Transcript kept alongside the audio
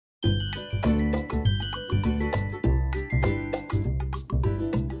Hey,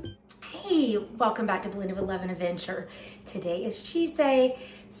 welcome back to Blend of 11 Adventure. Today is Tuesday,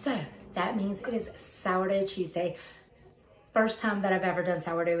 so that means it is Sourdough Tuesday. First time that I've ever done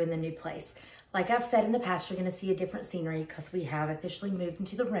sourdough in the new place. Like I've said in the past, you're gonna see a different scenery because we have officially moved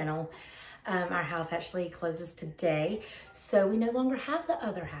into the rental. Our house actually closes today, so we no longer have the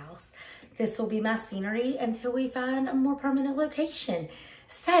other house. This will be my scenery until we find a more permanent location.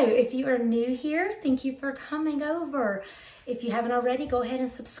 So if you are new here, thank you for coming over. If you haven't already, go ahead and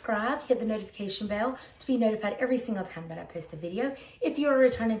subscribe, hit the notification bell to be notified every single time that I post a video. If you are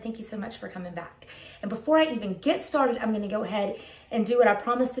returning, thank you so much for coming back. And before I even get started, I'm gonna go ahead and do what I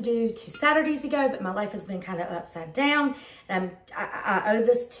promised to do 2 Saturdays ago, but my life has been kind of upside down. And I owe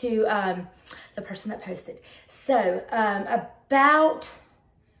this to the person that posted. So about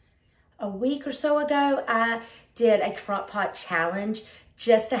a week or so ago, I did a crock pot challenge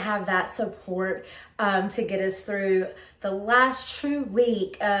just to have that support to get us through the last true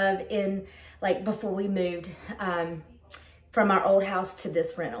week of before we moved from our old house to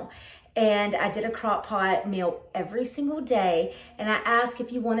this rental. And I did a crock pot meal every single day. And I asked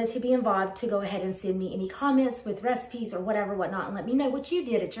if you wanted to be involved to go ahead and send me any comments with recipes or whatever, whatnot, and let me know what you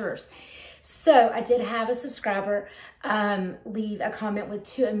did at yours. So I did have a subscriber leave a comment with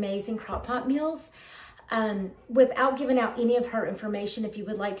 2 amazing crock pot meals. Without giving out any of her information, if you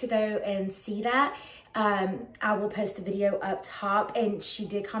would like to go and see that, I will post the video up top, and she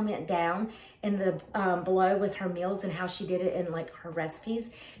did comment down in the below with her meals and how she did it and like her recipes.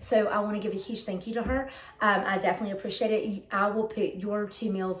 So I want to give a huge thank you to her. I definitely appreciate it. I will put your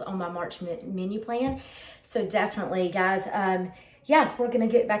 2 meals on my March menu plan. So definitely, guys, yeah, we're going to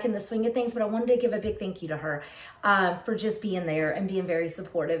get back in the swing of things, but I wanted to give a big thank you to her for just being there and being very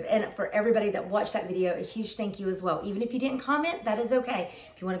supportive. And for everybody that watched that video, a huge thank you as well. Even if you didn't comment, that is okay.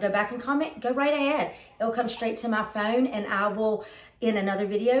 If you want to go back and comment, go right ahead. It'll come straight to my phone, and I will, in another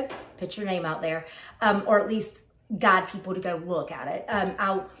video, put your name out there, or at least guide people to go look at it.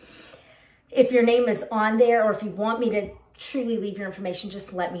 If your name is on there, or if you want me to truly leave your information,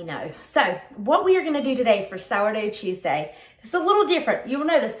 just let me know. So what we are going to do today for Sourdough Tuesday is a little different. You'll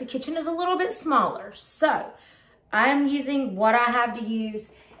notice the kitchen is a little bit smaller. So I'm using what I have to use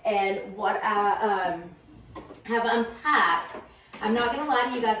and what I have unpacked. I'm not going to lie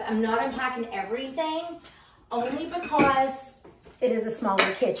to you guys, I'm not unpacking everything only because it is a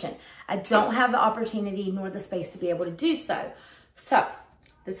smaller kitchen. I don't have the opportunity nor the space to be able to do so. So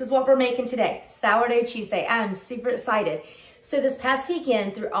this is what we're making today, Sourdough Tuesday. I'm super excited. So this past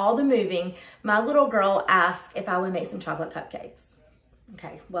weekend, through all the moving, my little girl asked if I would make some chocolate cupcakes.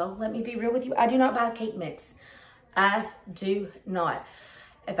 Okay, well, let me be real with you. I do not buy cake mix. I do not.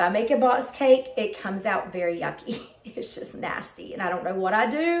 If I make a box cake, it comes out very yucky. It's just nasty. And I don't know what I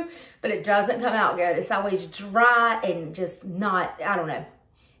do, but it doesn't come out good. It's always dry and just not, I don't know.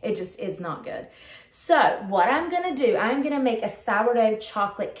 It just is not good. So what I'm gonna do, I'm gonna make a sourdough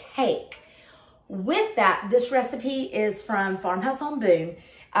chocolate cake. With that, this recipe is from Farmhouse on Boone.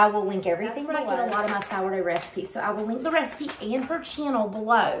 I will link everything below. I get a lot of my sourdough recipes, so I will link the recipe and her channel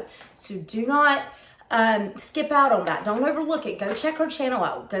below. So do not skip out on that. Don't overlook it. Go check her channel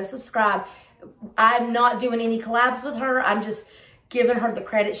out. Go subscribe. I'm not doing any collabs with her. I'm just giving her the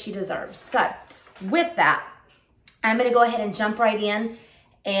credit she deserves. So with that, I'm gonna go ahead and jump right in.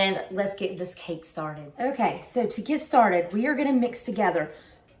 And let's get this cake started. Okay, so to get started, we are gonna mix together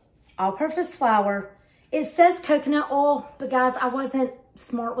all-purpose flour. It says coconut oil, but guys, I wasn't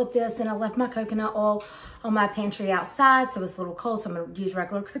smart with this and I left my coconut oil on my pantry outside, so it's a little cold, so I'm gonna use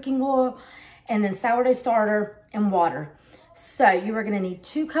regular cooking oil, and then sourdough starter and water. So you are gonna need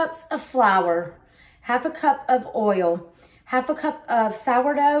 2 cups of flour, 1/2 cup of oil, 1/2 cup of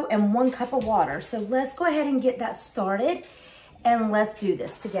sourdough, and 1 cup of water. So let's go ahead and get that started. And let's do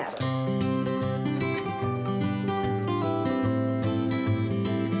this together.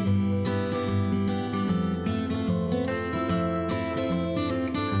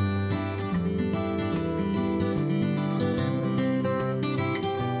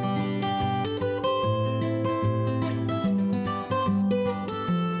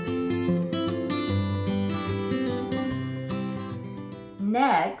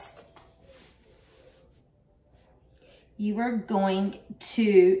 Next, you are going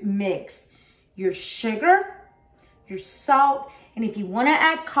to mix your sugar, your salt, and if you want to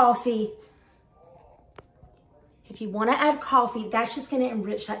add coffee, that's just going to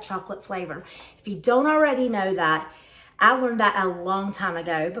enrich that chocolate flavor. If you don't already know that, I learned that a long time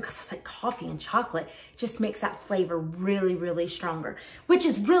ago because I was like, coffee and chocolate just makes that flavor really, really stronger, which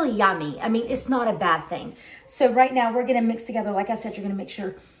is really yummy. I mean, it's not a bad thing. So right now we're gonna mix together, like I said, you're gonna mix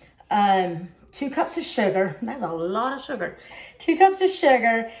your 2 cups of sugar. That's a lot of sugar. 2 cups of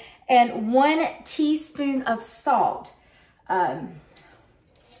sugar and 1 teaspoon of salt.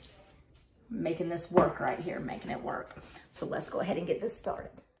 Making this work right here, making it work. So let's go ahead and get this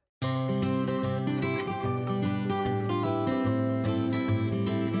started.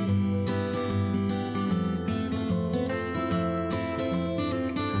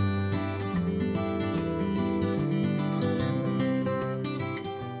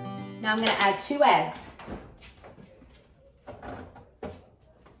 Now I'm going to add 2 eggs.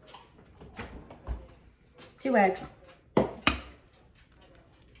 Two eggs.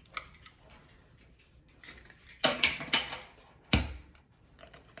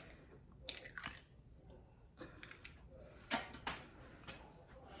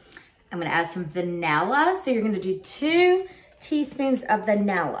 I'm going to add some vanilla. So you're going to do 2 teaspoons of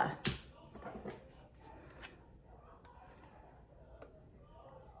vanilla.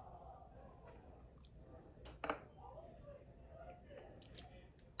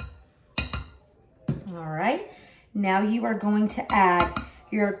 All right, now you are going to add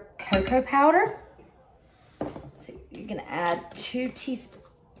your cocoa powder. So you're gonna add 2 teaspoons,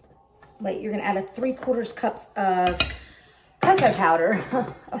 wait, you're gonna add 3/4 cups of cocoa powder.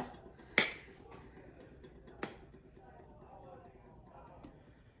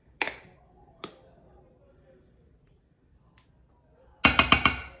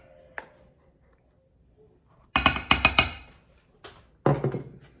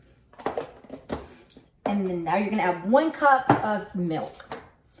 And then now you're gonna add 1 cup of milk.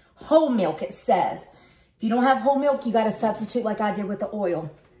 Whole milk, it says. If you don't have whole milk, you gotta substitute like I did with the oil.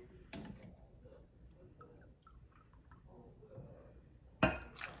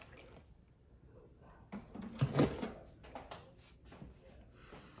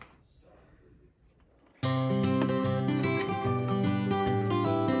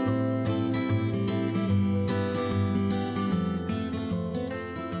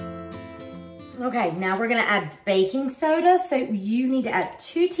 Okay, now we're gonna add baking soda. So you need to add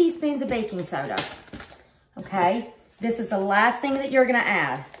 2 teaspoons of baking soda. Okay, this is the last thing that you're gonna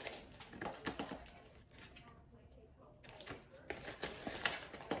add.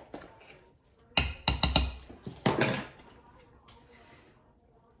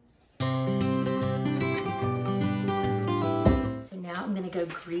 So now I'm gonna go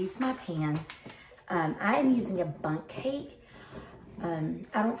grease my pan. I am using a bundt cake.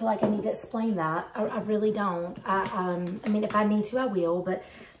 I don't feel like I need to explain that. I really don't. I mean, if I need to, I will. But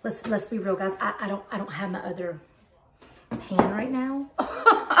let's be real, guys. I don't have my other pan right now.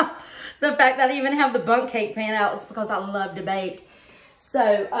 The fact that I even have the bundt cake pan out is because I love to bake.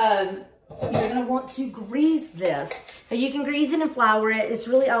 So you're gonna want to grease this. Now you can grease it and flour it. It's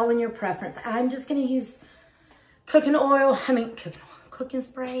really all in your preference. I'm just gonna use cooking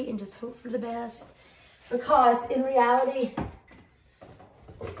spray and just hope for the best. Because in reality,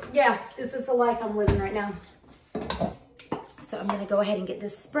 yeah, this is the life I'm living right now. So I'm gonna go ahead and get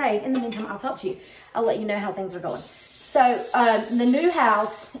this sprayed. In the meantime, I'll talk to you. I'll let you know how things are going. So the new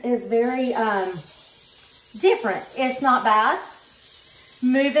house is very different. It's not bad.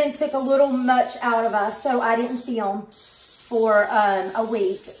 Moving took a little much out of us, so I didn't film for a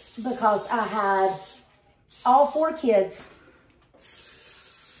week because I had all 4 kids.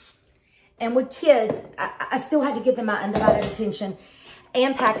 And with kids, I still had to give them my undivided attention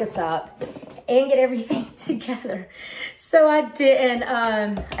and pack us up and get everything together. So I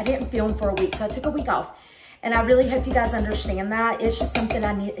didn't film for a week. So I took a week off. And I really hope you guys understand that. It's just something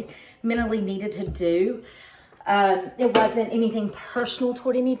I mentally needed to do. It wasn't anything personal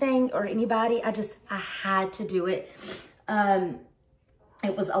toward anything or anybody. I had to do it.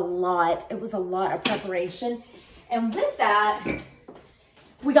 It was a lot. It was a lot of preparation. And with that,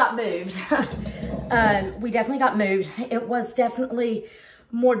 we got moved. We definitely got moved. It was definitely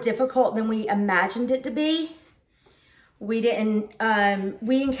more difficult than we imagined it to be. We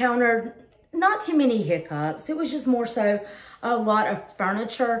encountered not too many hiccups. It was just more so a lot of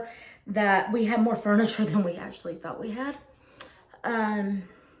furniture that we had more furniture than we actually thought we had.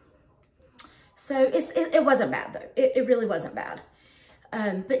 So it wasn't bad though. It really wasn't bad.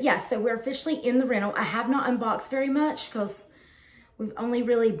 But yeah, so we're officially in the rental. I have not unboxed very much because we've only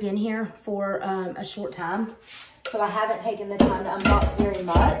really been here for a short time. So I haven't taken the time to unbox very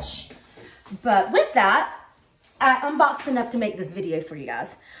much. But with that, I unboxed enough to make this video for you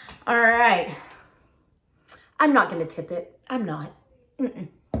guys. All right. I'm not going to tip it. I'm not.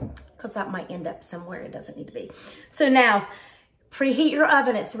 Because that might end up somewhere it doesn't need to be. So now, preheat your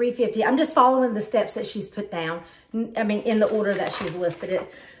oven at 350. I'm just following the steps that she's put down. I mean, in the order that she's listed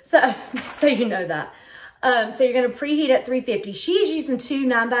it. So, just so you know that. So you're going to preheat at 350. She's using 2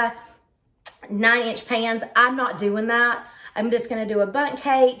 9x 9-inch pans. I'm not doing that. I'm just gonna do a bundt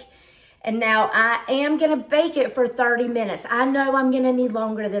cake. And now I am gonna bake it for 30 minutes. I know I'm gonna need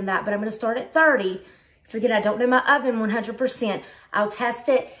longer than that, but I'm gonna start at 30. So again, I don't know my oven 100%. I'll test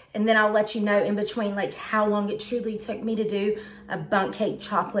it and then I'll let you know in between like how long it truly took me to do a bundt cake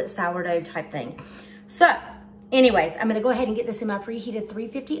chocolate sourdough type thing. So anyways, I'm gonna go ahead and get this in my preheated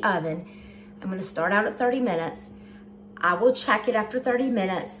 350 oven. I'm gonna start out at 30 minutes. I will check it after 30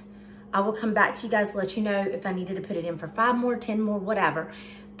 minutes. I will come back to you guys, let you know if I needed to put it in for 5 more, 10 more, whatever.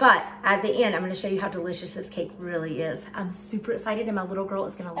 But at the end, I'm gonna show you how delicious this cake really is. I'm super excited and my little girl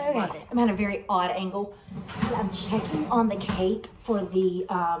is gonna love it. I'm at a very odd angle. I'm checking on the cake for the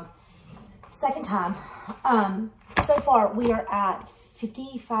second time. So far, we are at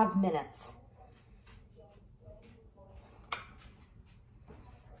 55 minutes.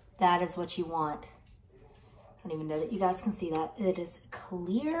 That is what you want. I don't even know that you guys can see that. It is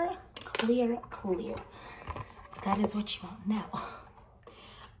clear, clear, clear. That is what you want now.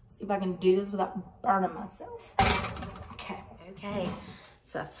 See if I can do this without burning myself. Okay.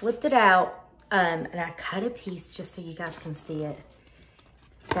 So I flipped it out and I cut a piece just so you guys can see it.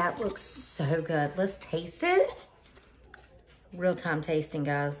 That looks so good. Let's taste it. Real-time tasting,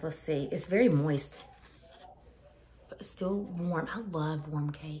 guys. Let's see. It's very moist, but it's still warm. I love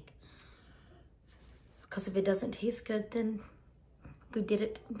warm cake. Because if it doesn't taste good, then we did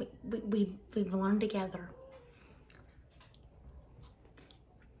it. We've learned together.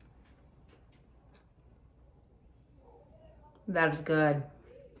 That is good.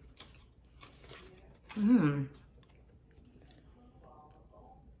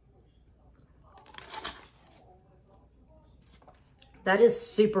 That is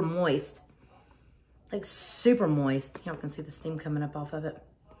super moist. Like super moist. Y'all can see the steam coming up off of it.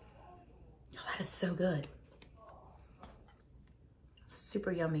 Oh, that is so good.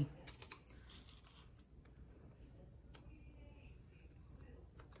 Super yummy.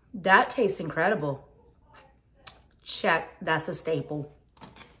 That tastes incredible. Check, that's a staple.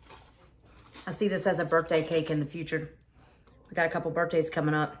 I see this as a birthday cake in the future. We got a couple birthdays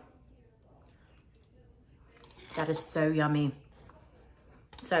coming up. That is so yummy.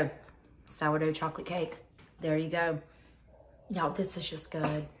 So, sourdough chocolate cake. There you go. Y'all, this is just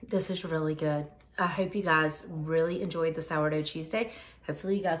good. This is really good. I hope you guys really enjoyed the Sourdough Tuesday.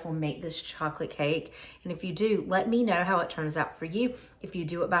 Hopefully you guys will make this chocolate cake. And if you do, let me know how it turns out for you. If you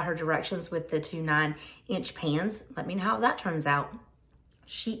do it by her directions with the 2 9-inch pans, let me know how that turns out.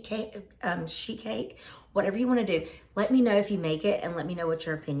 Sheet cake, whatever you want to do. Let me know if you make it and let me know what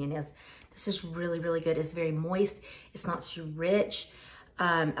your opinion is. This is really, really good. It's very moist. It's not too rich.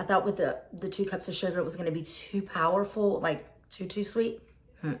 I thought with the 2 cups of sugar, it was going to be too powerful, like too sweet.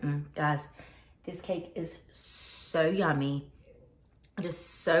 Guys, this cake is so yummy. It is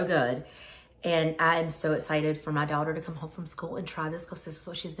so good. And I am so excited for my daughter to come home from school and try this because this is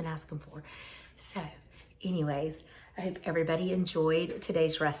what she's been asking for. So anyways, I hope everybody enjoyed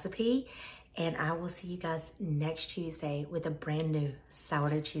today's recipe. And I will see you guys next Tuesday with a brand new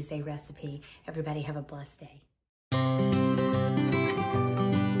Sourdough Tuesday recipe. Everybody have a blessed day.